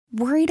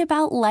Worried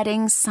about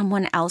letting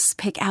someone else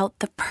pick out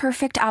the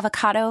perfect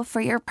avocado for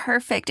your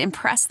perfect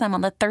impress them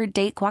on the third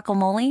date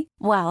guacamole?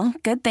 Well,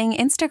 good thing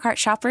Instacart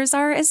shoppers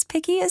are as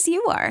picky as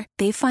you are.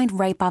 They find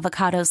ripe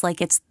avocados like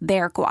it's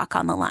their guac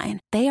on the line.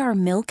 They are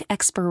milk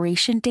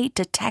expiration date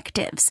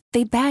detectives.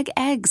 They bag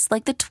eggs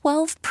like the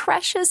 12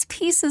 precious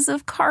pieces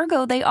of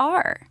cargo they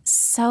are.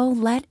 So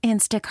let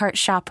Instacart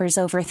shoppers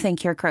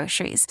overthink your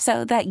groceries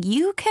so that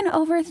you can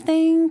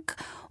overthink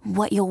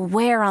what you'll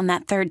wear on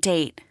that third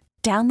date.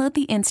 Download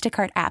the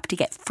Instacart app to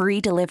get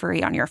free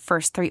delivery on your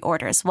first 3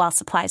 orders while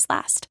supplies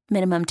last.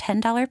 Minimum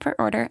 $10 per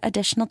order.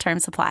 Additional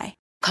terms apply.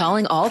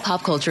 Calling all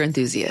pop culture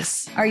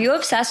enthusiasts. Are you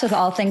obsessed with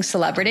all things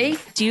celebrity?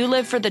 Do you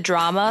live for the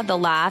drama, the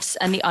laughs,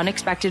 and the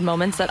unexpected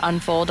moments that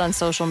unfold on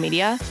social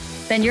media?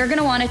 Then you're going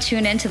to want to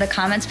tune in to the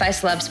Comments by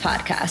Celebs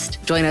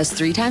podcast. Join us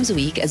 3 times a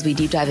week as we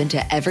deep dive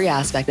into every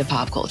aspect of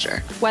pop culture.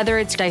 Whether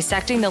it's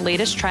dissecting the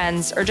latest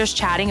trends or just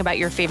chatting about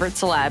your favorite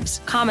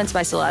celebs, Comments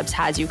by Celebs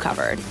has you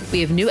covered. We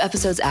have new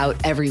episodes out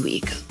every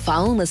week.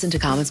 Follow and listen to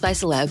Comments by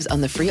Celebs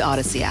on the free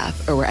Odyssey app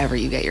or wherever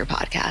you get your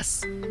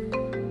podcasts.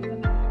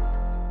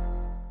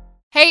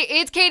 Hey,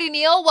 it's Katie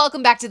Neal.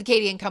 Welcome back to the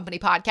Katie and Company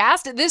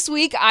podcast. This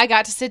week, I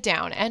got to sit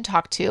down and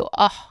talk to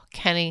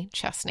Kenny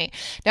Chesney.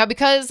 Now,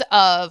 because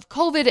of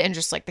COVID and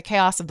just like the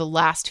chaos of the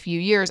last few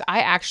years, I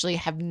actually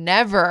have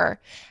never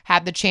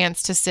had the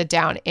chance to sit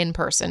down in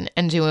person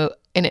and do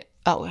an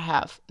Oh, I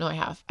have. No, I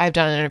have. I've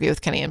done an interview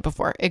with Kenny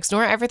before.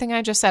 Ignore everything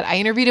I just said. I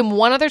interviewed him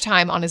one other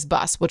time on his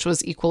bus, which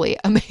was equally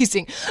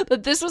amazing.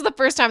 But this was the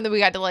first time that we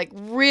got to like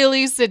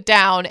really sit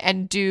down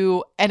and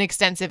do an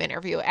extensive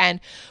interview. And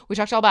we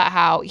talked all about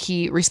how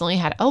he recently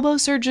had elbow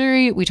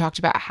surgery. We talked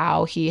about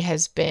how he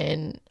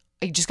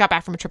just got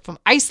back from a trip from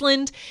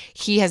Iceland.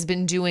 He has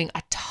been doing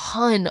a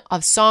ton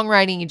of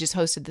songwriting. He just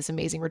hosted this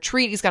amazing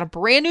retreat. He's got a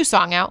brand new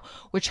song out,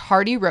 which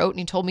Hardy wrote, and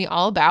he told me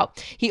all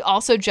about. He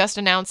also just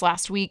announced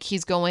last week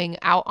he's going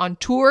out on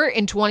tour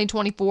in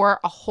 2024,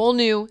 a whole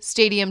new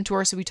stadium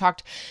tour. So we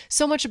talked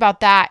so much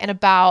about that and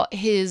about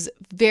his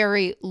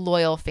very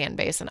loyal fan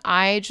base. And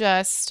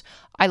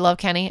I love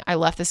Kenny. I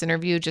left this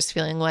interview just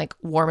feeling like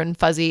warm and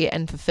fuzzy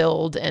and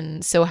fulfilled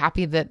and so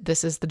happy that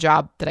this is the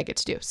job that I get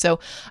to do. So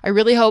I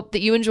really hope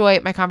that you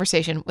enjoy my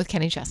conversation with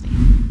Kenny Chesney.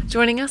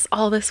 Joining us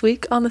all this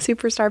week on the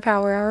Superstar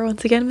Power Hour,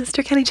 once again,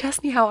 Mr. Kenny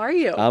Chesney. How are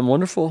you? I'm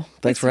wonderful.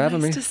 Thanks for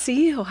having me. Nice to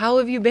see you. How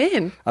have you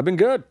been? I've been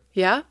good.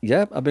 Yeah?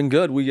 Yeah, I've been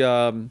good. We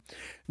got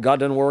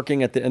done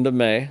working at the end of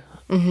May.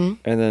 Mm-hmm.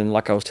 And then,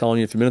 like I was telling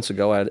you a few minutes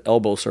ago, I had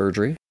elbow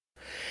surgery.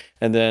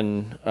 And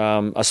then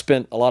I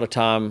spent a lot of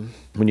time,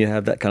 when you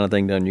have that kind of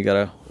thing done, you got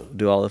to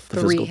do all the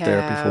physical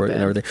therapy for it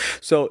and everything.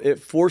 So it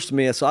forced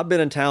me, so I've been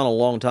in town a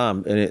long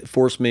time, and it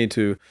forced me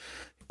to,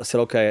 I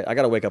said, okay, I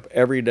got to wake up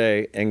every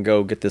day and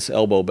go get this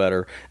elbow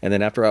better. And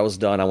then after I was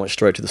done, I went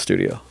straight to the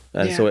studio.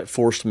 And so it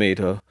forced me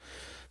to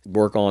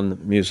work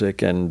on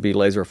music and be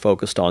laser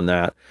focused on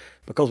that.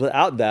 Because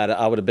without that,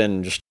 I would have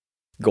been just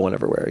going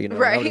everywhere,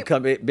 Right. I would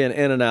have been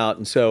in and out.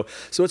 And so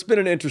it's been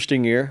an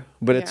interesting year,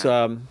 but it's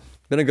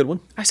been a good one.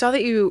 I saw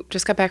that you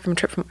just got back from a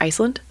trip from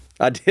Iceland.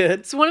 I did.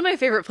 It's one of my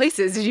favorite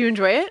places. Did you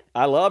enjoy it?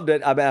 I loved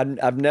it.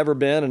 I've never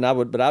been,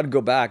 but I'd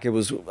go back. I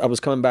was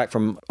coming back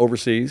from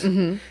overseas,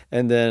 and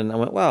then I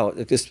went, wow,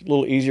 it's a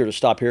little easier to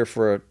stop here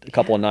for a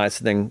couple of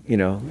nights and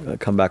then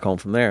come back home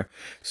from there.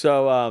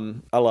 So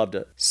I loved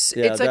it.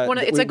 Yeah, it's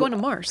like going to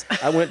Mars.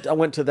 I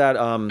went to that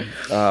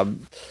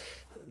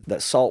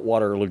that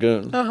saltwater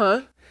lagoon.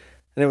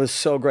 And it was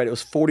so great. It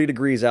was 40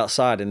 degrees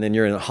outside, and then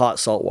you're in hot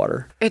salt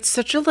water. It's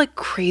such a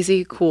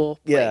crazy cool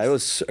place. Yeah, it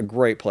was a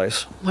great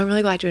place. Well, I'm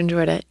really glad you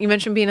enjoyed it. You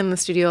mentioned being in the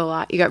studio a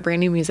lot. You got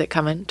brand new music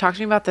coming. Talk to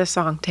me about this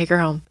song, Take Her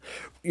Home.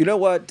 You know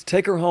what?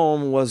 Take Her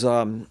Home was,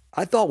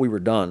 I thought we were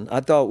done.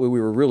 I thought we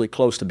were really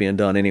close to being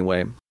done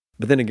anyway.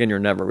 But then again, you're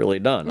never really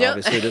done. Yep.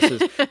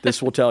 Obviously,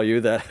 this will tell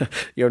you that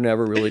you're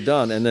never really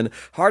done. And then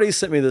Hardy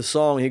sent me this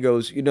song. He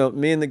goes,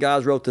 me and the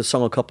guys wrote this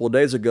song a couple of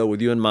days ago with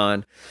you in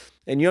mind.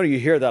 And you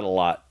hear that a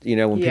lot,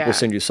 when people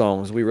send you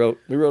songs. We wrote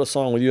a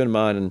song with you in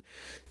mind, and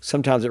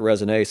sometimes it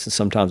resonates and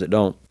sometimes it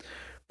don't.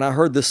 When I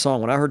heard this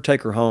song, when I heard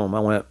Take Her Home, I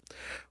went,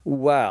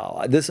 wow,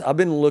 I've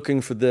been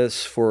looking for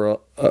this for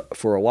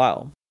a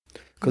while,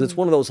 because it's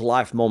one of those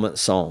life moment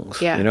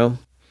songs,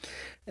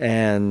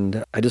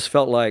 And I just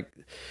felt like,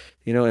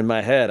 in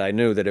my head, I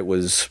knew that it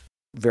was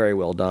very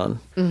well done.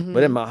 Mm-hmm.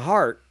 But in my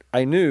heart,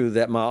 I knew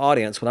that my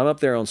audience, when I'm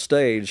up there on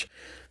stage,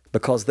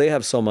 because they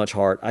have so much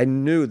heart, I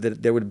knew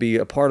that there would be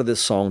a part of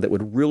this song that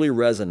would really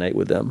resonate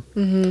with them.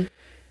 Mm-hmm.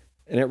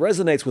 And it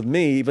resonates with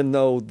me, even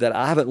though that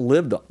I haven't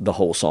lived the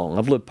whole song.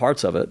 I've lived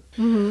parts of it.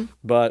 Mm-hmm.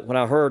 But when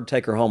I heard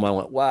Take Her Home, I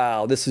went,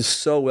 wow, this is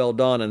so well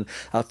done. And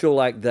I feel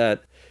like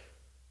that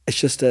it's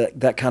just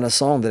that kind of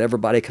song that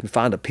everybody can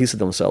find a piece of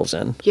themselves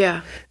in.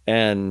 Yeah.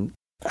 And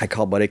I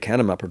called Buddy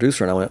Cannon, my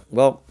producer, and I went,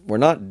 well, we're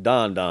not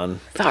done.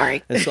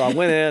 Sorry. And so I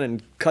went in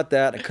and cut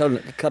that. I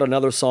cut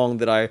another song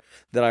that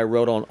I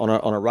wrote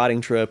on a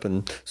writing trip.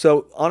 And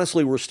so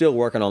honestly, we're still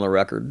working on the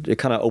record. It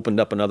kind of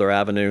opened up another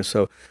avenue.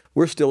 So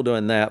we're still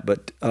doing that.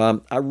 But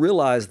I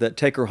realized that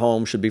Take Her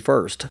Home should be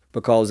first,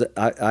 because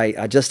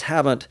I just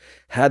haven't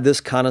had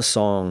this kind of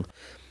song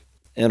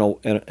in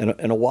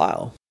a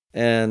while.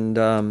 And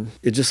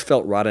it just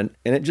felt right, and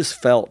it just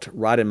felt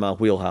right in my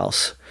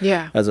wheelhouse.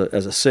 Yeah. As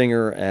a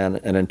singer and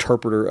an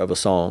interpreter of a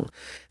song,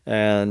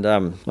 and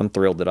I'm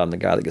thrilled that I'm the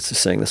guy that gets to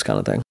sing this kind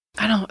of thing.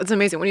 I know, it's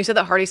amazing. When you said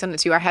that Hardy sent it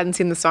to you, I hadn't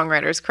seen the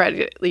songwriter's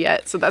credit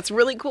yet, so that's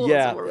really cool.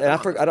 Yeah,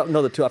 and I don't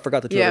know the two. I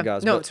forgot the two other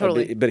guys. No, but,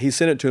 totally. But he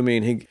sent it to me,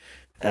 and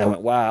I went,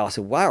 wow. I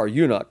said, why are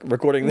you not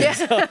recording this?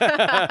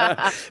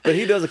 Yeah. But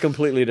he does a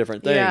completely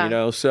different thing, you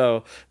know.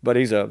 So, but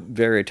he's a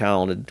very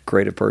talented,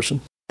 creative person.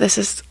 This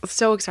is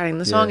so exciting.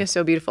 The song is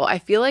so beautiful. I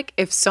feel like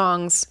if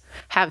songs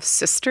have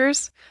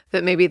sisters,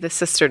 that maybe the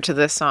sister to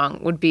this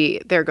song would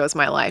be There Goes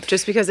My Life,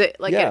 just because it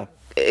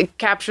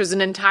captures an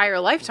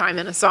entire lifetime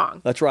in a song.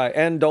 That's right.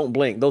 And Don't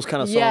Blink, those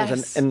kind of songs.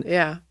 Yes. And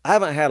I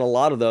haven't had a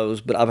lot of those,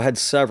 but I've had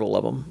several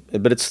of them.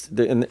 But it's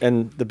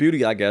and the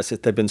beauty, I guess, is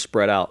they've been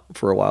spread out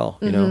for a while,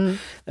 you know.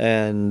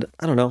 And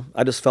I don't know.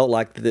 I just felt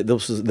like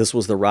this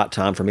was the right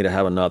time for me to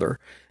have another.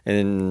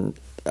 And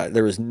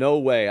there was no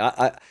way.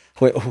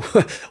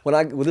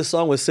 When this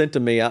song was sent to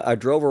me, I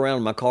drove around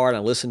in my car and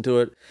I listened to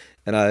it,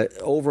 and I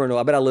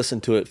bet I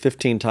listened to it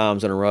 15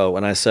 times in a row.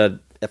 And I said,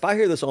 if I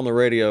hear this on the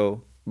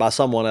radio by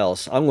someone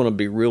else, I'm going to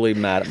be really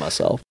mad at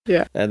myself.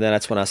 Yeah. And then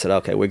that's when I said,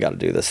 okay, we got to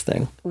do this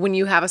thing. When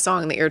you have a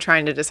song that you're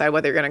trying to decide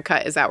whether you're going to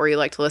cut, is that where you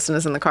like to listen?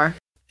 Is in the car?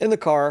 In the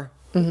car.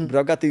 But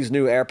I've got these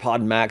new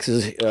AirPod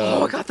Maxes.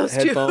 I got those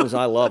headphones. too.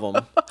 I love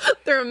them.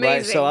 They're amazing.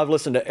 Right? So I've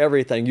listened to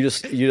everything. You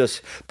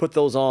just put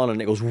those on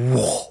and it goes,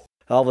 whoa.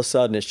 All of a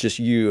sudden, it's just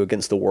you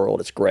against the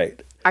world. It's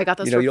great. I got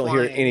those. You don't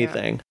hear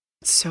anything. Yeah.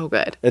 It's so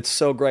good. It's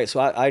so great.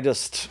 So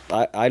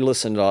I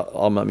listen to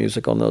all my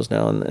music on those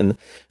now, and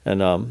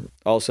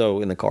also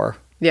in the car.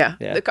 Yeah.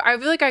 I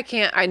feel like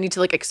I need to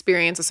like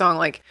experience a song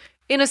like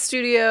in a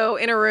studio,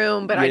 in a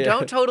room, but I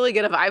don't totally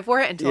get a vibe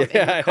for it until in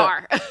the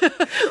car.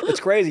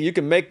 It's crazy. You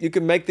can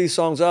make these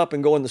songs up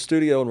and go in the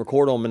studio and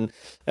record them,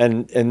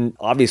 and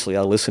obviously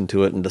I listen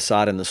to it and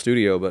decide in the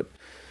studio, but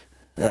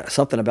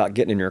something about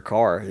getting in your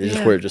car is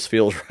just where it just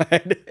feels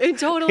right. It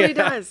totally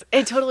does.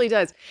 It totally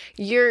does.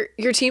 Your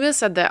team has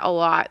said that a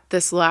lot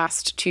this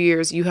last 2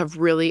 years. You have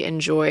really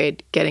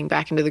enjoyed getting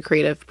back into the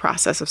creative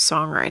process of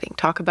songwriting.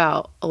 Talk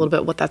about a little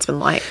bit what that's been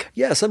like.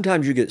 Yeah,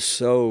 sometimes you get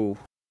so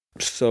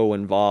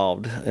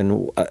involved,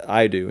 and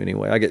I do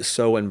anyway. I get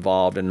so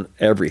involved in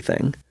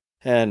everything,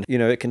 and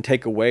it can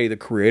take away the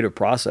creative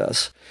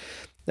process.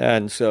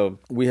 And so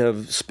we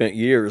have spent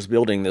years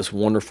building this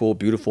wonderful,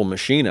 beautiful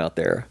machine out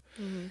there.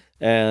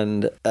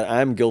 And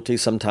I'm guilty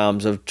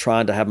sometimes of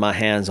trying to have my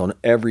hands on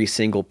every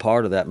single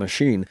part of that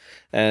machine.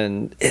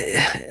 And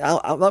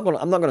I'm not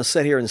going to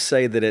sit here and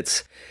say that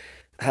it's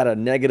had a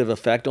negative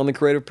effect on the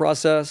creative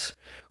process,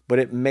 but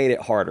it made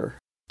it harder.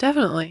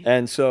 Definitely.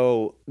 And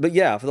so, but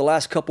yeah, for the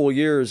last couple of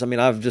years, I mean,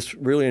 I've just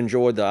really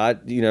enjoyed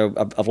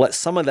I've let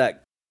some of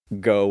that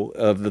go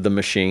of the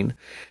machine,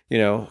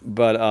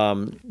 but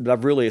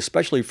I've really,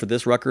 especially for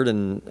this record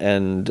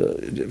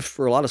and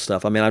for a lot of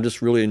stuff, I mean, I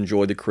just really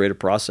enjoyed the creative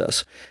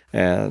process.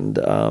 And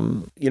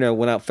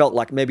when I felt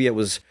like maybe it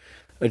was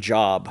a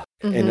job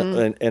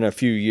in a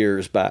few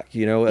years back,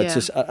 it's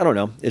just, I don't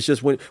know. It's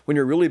just when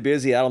you're really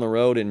busy out on the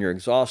road and you're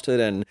exhausted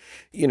and,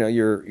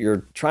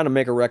 you're trying to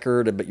make a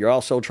record, but you're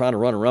also trying to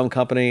run a rum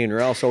company and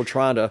you're also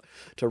trying to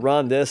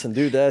run this and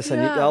do this. And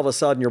all of a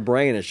sudden your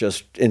brain is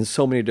just in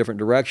so many different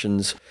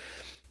directions.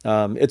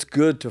 It's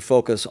good to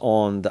focus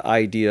on the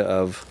idea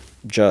of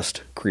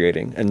just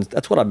creating. And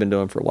that's what I've been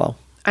doing for a while.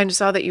 I just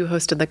saw that you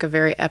hosted like a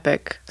very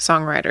epic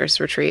songwriters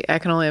retreat. I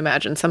can only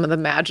imagine some of the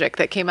magic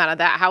that came out of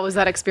that. How was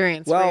that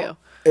experience for you?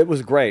 It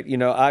was great.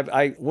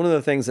 I one of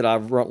the things that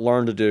I've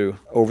learned to do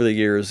over the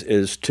years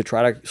is to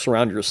try to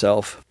surround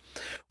yourself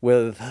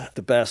with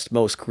the best,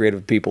 most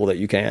creative people that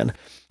you can.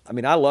 I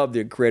mean, I love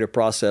the creative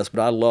process,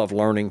 but I love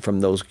learning from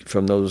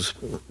those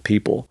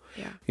people.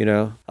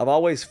 Yeah. I've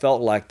always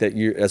felt like that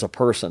you, as a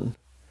person,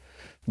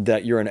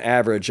 that you're an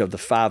average of the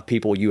 5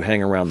 people you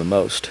hang around the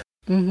most.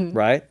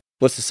 Right?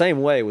 Well, it's the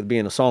same way with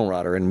being a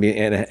songwriter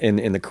and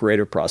in the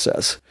creative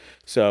process.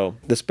 So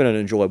it's been an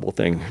enjoyable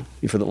thing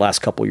for the last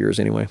couple of years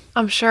anyway.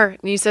 I'm sure.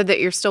 And you said that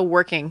you're still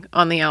working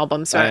on the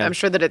album. So I'm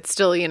sure that it's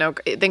still,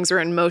 things are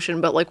in motion.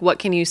 But like, what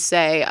can you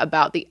say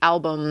about the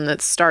album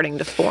that's starting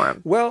to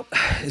form? Well,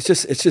 it's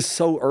just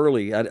so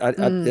early.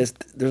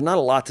 There's not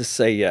a lot to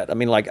say yet. I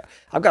mean, like,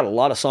 I've got a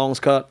lot of songs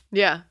cut.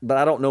 Yeah. But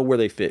I don't know where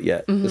they fit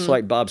yet. It's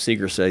like Bob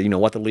Seger said,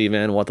 what to leave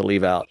in, what to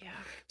leave out. Yeah.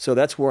 So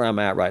that's where I'm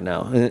at right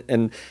now.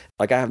 And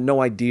like, I have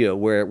no idea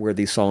where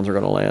these songs are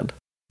going to land.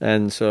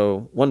 And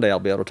so one day I'll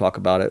be able to talk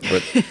about it,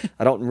 but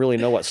I don't really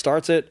know what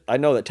starts it. I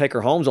know that Take Her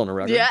Home's on the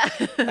record. Yeah.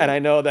 And I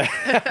know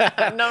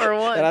that number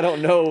one. And I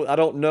don't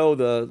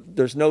know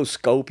there's no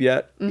scope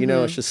yet.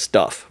 It's just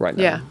stuff right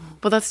now. Yeah.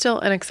 Well, that's still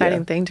an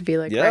exciting thing to be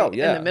like in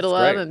the middle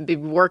of and be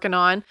working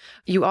on.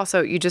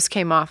 You just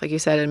came off, like you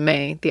said, in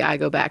May, the I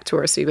Go Back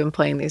tour. So you've been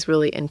playing these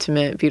really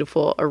intimate,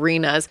 beautiful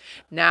arenas.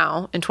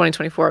 Now, in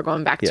 2024,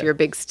 going back to your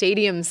big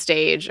stadium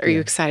stage. Are you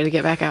excited to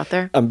get back out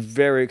there? I'm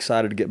very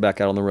excited to get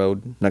back out on the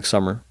road next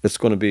summer. It's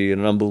going to be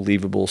an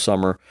unbelievable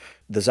summer.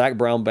 The Zac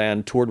Brown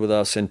Band toured with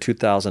us in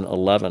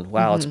 2011.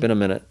 Wow, It's been a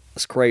minute.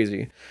 It's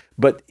crazy.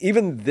 But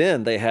even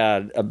then, they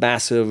had a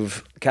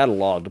massive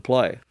catalog to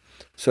play.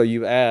 So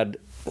you add,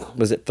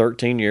 was it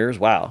 13 years?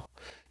 Wow.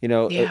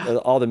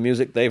 All the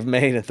music they've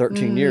made in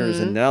 13 years,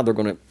 and now they're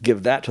going to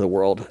give that to the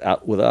world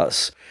out with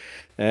us.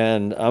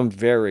 And I'm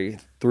very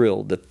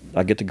thrilled that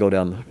I get to go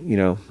down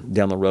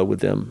the road with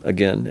them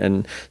again,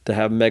 and to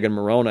have Megan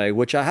Morrone,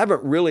 which I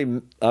haven't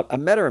really, I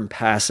met her in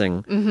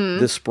passing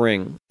this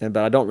spring, but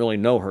I don't really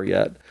know her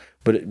yet.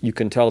 But you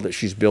can tell that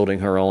she's building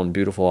her own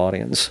beautiful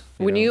audience.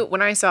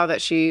 When I saw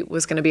that she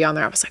was going to be on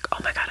there, I was like, oh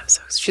my God,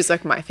 she's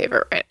like my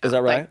favorite right now. Is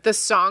that right? Like the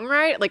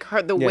songwriter,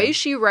 like the way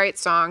she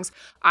writes songs,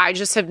 I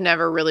just have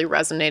never really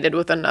resonated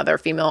with another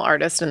female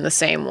artist in the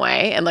same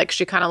way. And like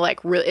she kind of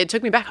like really, it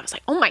took me back. I was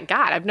like, oh my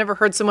God, I've never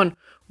heard someone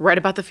write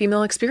about the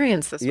female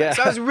experience this way.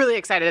 So I was really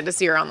excited to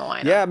see her on the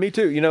lineup. Yeah, me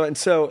too. And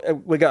so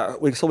we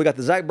got the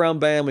Zac Brown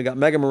Band, we got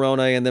Megan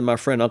Morrone, and then my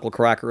friend Uncle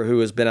Cracker, who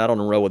has been out on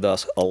the road with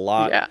us a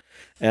lot. Yeah.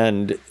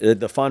 And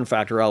the fun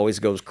factor always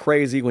goes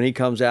crazy when he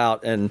comes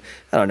out, and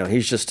I don't know,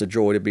 he's just a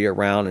joy to be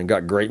around and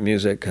got great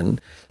music, and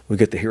we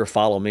get to hear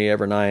Follow Me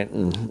every night,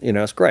 and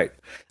it's great.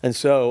 And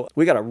so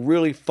we got a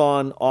really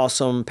fun,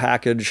 awesome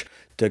package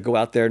to go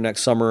out there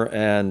next summer,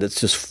 and it's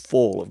just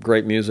full of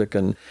great music,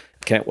 and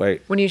can't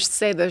wait. When you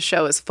say the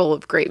show is full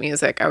of great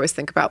music, I always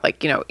think about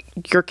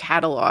your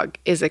catalog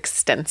is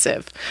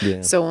extensive.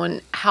 Yeah.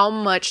 So how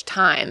much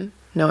time,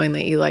 knowing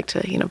that you like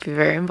to, be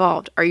very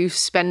involved, are you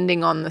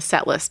spending on the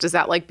set list? Does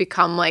that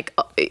become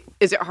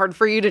is it hard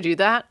for you to do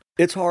that?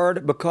 It's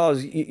hard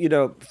because,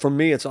 for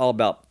me, it's all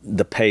about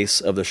the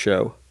pace of the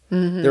show.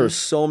 Mm-hmm. There are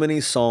so many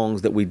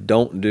songs that we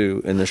don't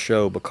do in the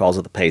show because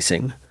of the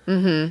pacing.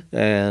 Mm-hmm.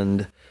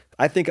 And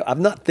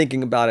I'm not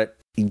thinking about it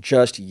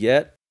just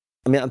yet.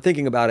 I mean, I'm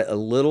thinking about it a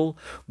little,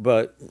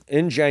 but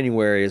in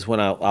January is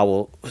when I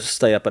will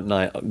stay up at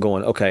night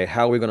going, okay,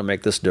 how are we going to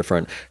make this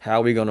different?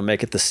 How are we going to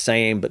make it the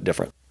same but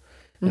different?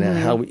 And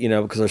how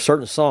because there's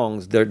certain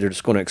songs they're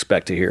just going to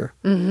expect to hear.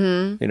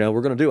 Mm-hmm.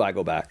 We're going to do I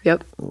Go Back.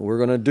 Yep. We're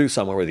going to do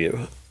Somewhere With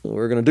You.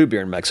 We're going to do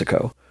Beer in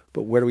Mexico.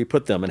 But where do we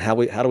put them, and how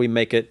do we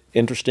make it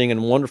interesting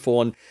and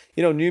wonderful? And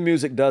new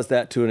music does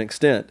that to an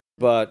extent,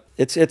 but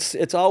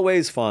it's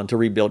always fun to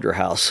rebuild your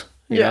house.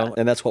 You know,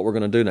 and that's what we're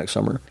going to do next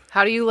summer.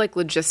 How do you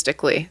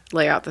logistically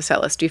lay out the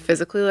set list? Do you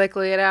physically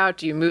lay it out?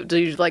 Do you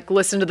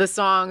listen to the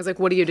songs?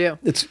 What do you do?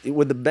 It's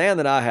with the band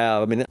that I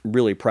have. I mean, I'm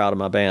really proud of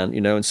my band,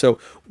 and so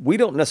we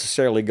don't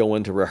necessarily go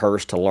into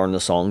rehearse to learn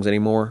the songs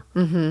anymore.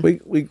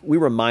 Mm-hmm. We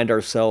remind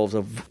ourselves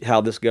of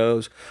how this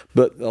goes,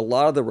 but a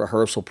lot of the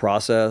rehearsal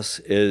process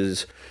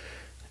is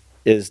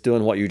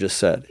doing what you just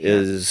said.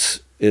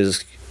 Is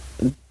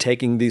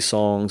taking these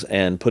songs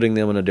and putting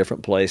them in a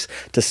different place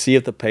to see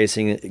if the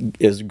pacing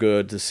is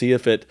good, to see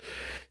if it,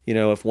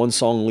 if one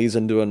song leads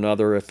into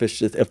another, if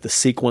the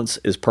sequence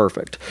is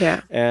perfect.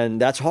 Yeah. And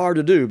that's hard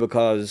to do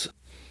because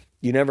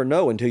you never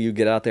know until you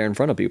get out there in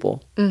front of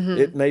people. Mm-hmm.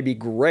 It may be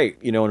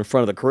great, in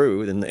front of the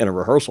crew in a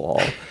rehearsal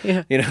hall.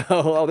 Yeah.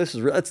 Oh,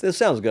 this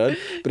sounds good.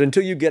 But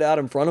until you get out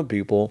in front of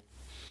people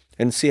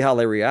and see how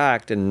they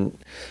react, and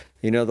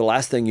the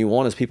last thing you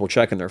want is people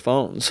checking their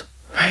phones.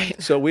 Right.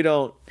 So we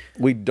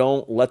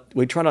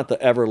try not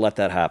to ever let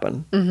that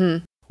happen.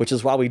 Mm-hmm. Which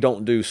is why we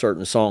don't do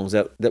certain songs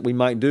that we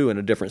might do in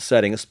a different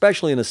setting,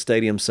 especially in a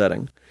stadium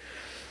setting.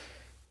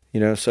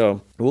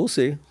 So we'll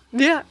see.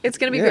 Yeah, it's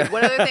going to be good.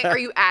 What other thing, are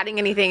you adding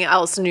anything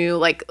else new,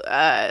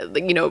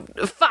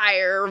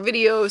 fire,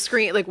 video,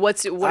 screen?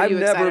 What are you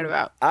excited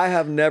about? I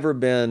have never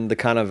been the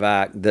kind of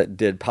act that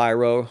did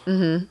pyro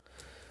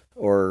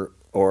or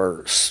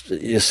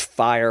just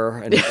fire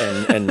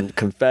and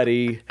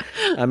confetti.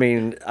 I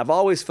mean, I've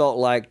always felt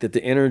like that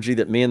the energy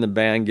that me and the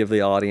band give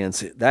the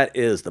audience, that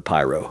is the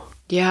pyro.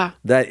 Yeah.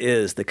 That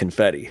is the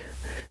confetti.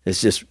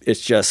 It's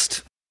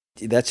just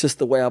that's just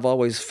the way I've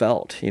always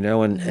felt, and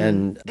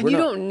you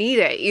don't need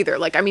it either.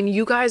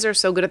 You guys are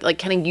so good at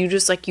Kenny, you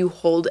just you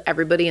hold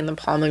everybody in the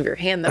palm of your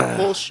hand the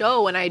whole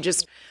show, and I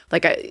just I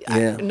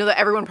know that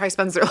everyone probably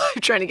spends their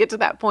life trying to get to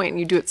that point, and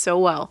you do it so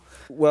well.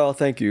 Well,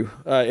 thank you.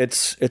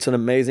 It's an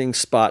amazing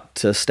spot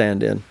to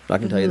stand in. I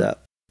can tell you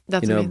that.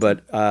 That's amazing.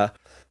 But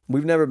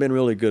we've never been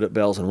really good at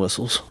bells and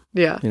whistles.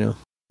 Yeah.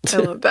 I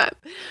love that.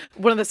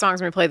 One of the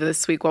songs we play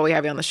this week while we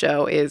have you on the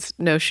show is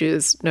No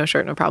Shoes, No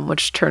Shirt, No Problem,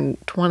 which turned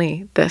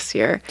 20 this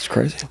year. It's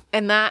crazy.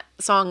 And that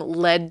song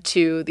led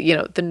to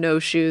the No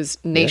Shoes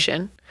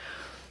Nation. Yeah.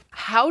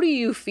 How do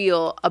you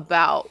feel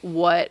about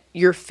what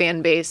your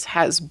fan base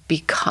has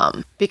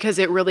become? Because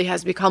it really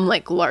has become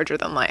larger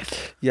than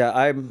life.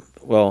 Yeah,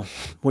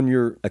 when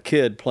you're a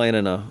kid playing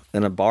in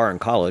a bar in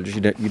college,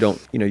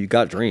 you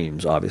got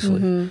dreams,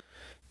 obviously,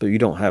 but you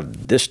don't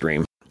have this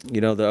dream.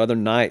 The other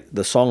night,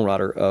 the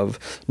songwriter of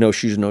No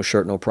Shoes, No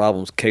Shirt, No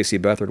Problems, Casey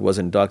Beathard, was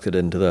inducted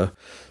into the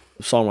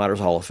Songwriters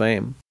Hall of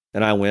Fame.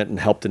 And I went and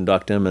helped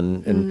induct him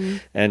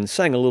and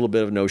sang a little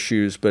bit of No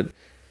Shoes. But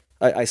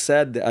I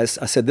said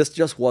this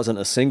just wasn't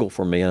a single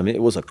for me. I mean,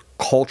 it was a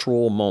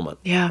cultural moment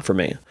for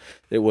me.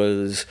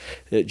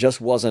 It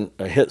just wasn't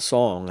a hit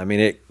song. I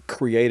mean, it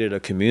created a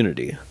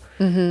community.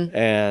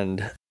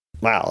 And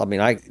wow, I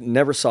mean, I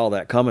never saw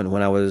that coming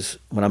when I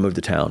moved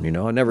to town.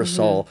 I never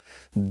saw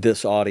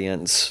this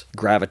audience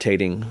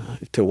gravitating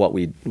to what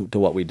we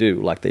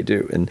do like they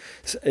do, and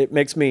it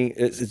makes me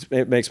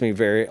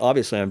very,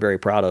 obviously I'm very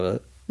proud of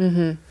it.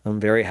 I'm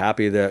very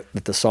happy that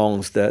the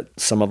songs, that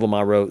some of them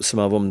I wrote, some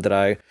of them that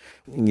I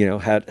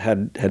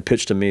had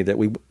pitched to me, that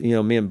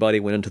me and Buddy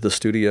went into the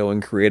studio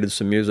and created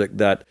some music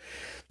that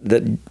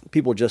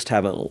people just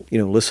haven't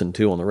listened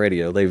to on the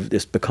radio.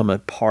 It's become a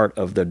part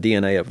of the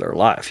DNA of their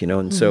life,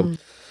 and so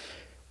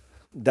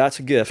that's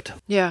a gift.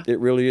 Yeah, it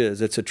really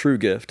is. It's a true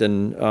gift,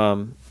 and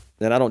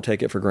I don't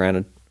take it for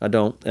granted. I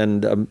don't,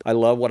 and I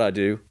love what I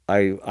do.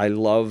 I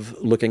love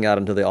looking out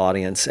into the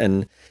audience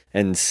and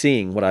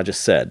seeing what I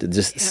just said,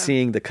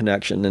 seeing the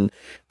connection,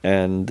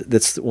 and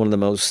that's one of the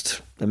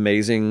most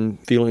amazing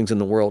feelings in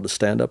the world, to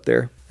stand up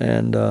there.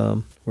 And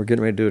we're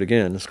getting ready to do it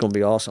again. It's going to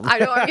be awesome. I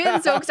know. I'm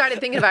getting so excited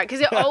thinking about it,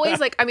 because it always,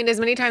 as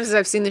many times as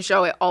I've seen the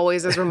show, it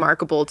always is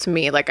remarkable to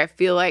me. I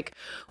feel like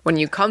when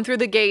you come through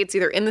the gates,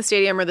 either in the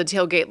stadium or the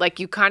tailgate,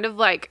 you kind of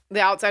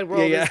the outside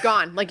world is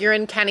gone. You're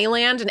in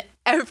Kennyland and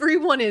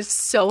everyone is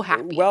so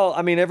happy. Well,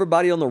 I mean,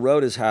 everybody on the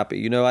road is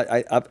happy.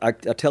 I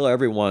tell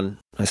everyone,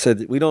 I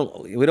said, we don't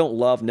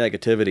love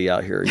negativity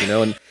out here,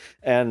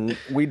 and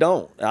we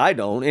don't. I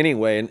don't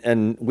anyway.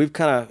 And we've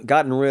kind of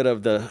gotten rid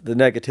of the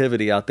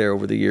negativity out there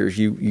over the years.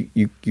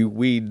 You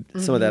weed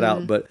some of that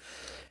out, but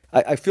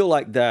I feel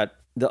like that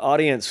the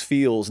audience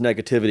feels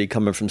negativity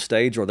coming from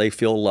stage, or they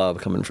feel love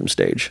coming from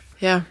stage.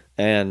 Yeah.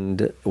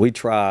 And we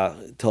try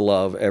to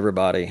love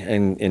everybody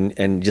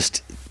and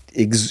just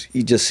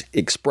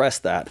express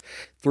that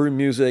through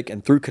music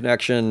and through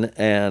connection.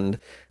 And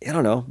I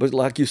don't know, but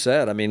like you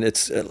said, I mean,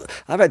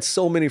 I've had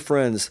so many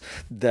friends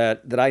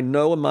that I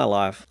know in my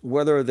life,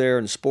 whether they're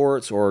in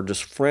sports or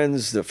just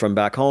friends from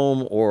back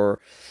home, or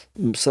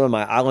some of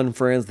my island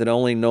friends that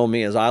only know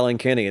me as Island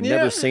Kenny and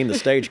never seen the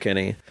stage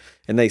Kenny,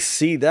 and they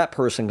see that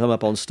person come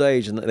up on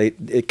stage and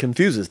it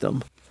confuses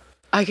them.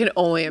 I can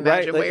only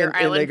imagine what your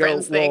island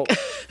friends think.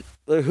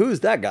 Well,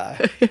 who's that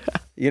guy?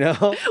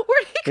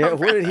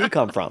 Where did he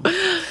come from?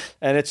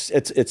 And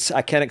it's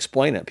I can't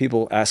explain it.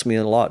 People ask me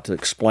a lot to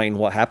explain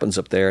what happens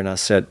up there, and I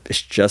said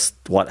it's just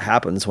what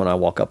happens when I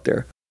walk up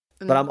there.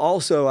 But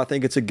I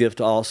think it's a gift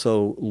to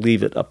also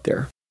leave it up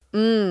there.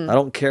 I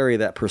don't carry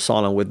that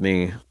persona with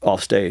me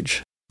off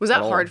stage. Was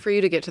that hard for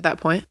you to get to that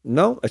point?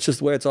 No, it's just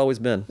the way it's always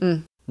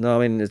been. No,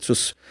 I mean, it's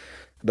just,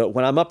 but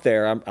when I'm up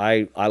there,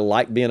 I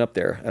like being up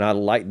there, and I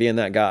like being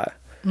that guy.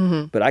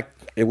 But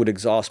it would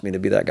exhaust me to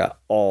be that guy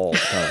all the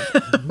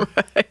time.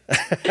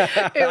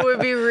 It would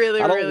be really, really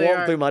hard. I don't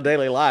walk through my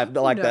daily life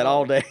that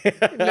all day.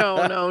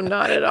 No,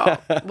 not at all.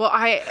 Well,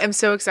 I am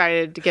so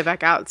excited to get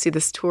back out and see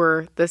this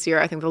tour this year.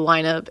 I think the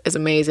lineup is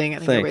amazing. I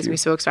think everybody's going to be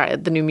so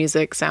excited. The new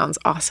music sounds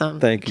awesome.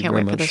 Thank you. Can't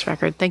wait for this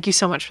record. Thank you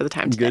so much for the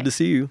time today. Good to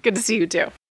see you. Good to see you too.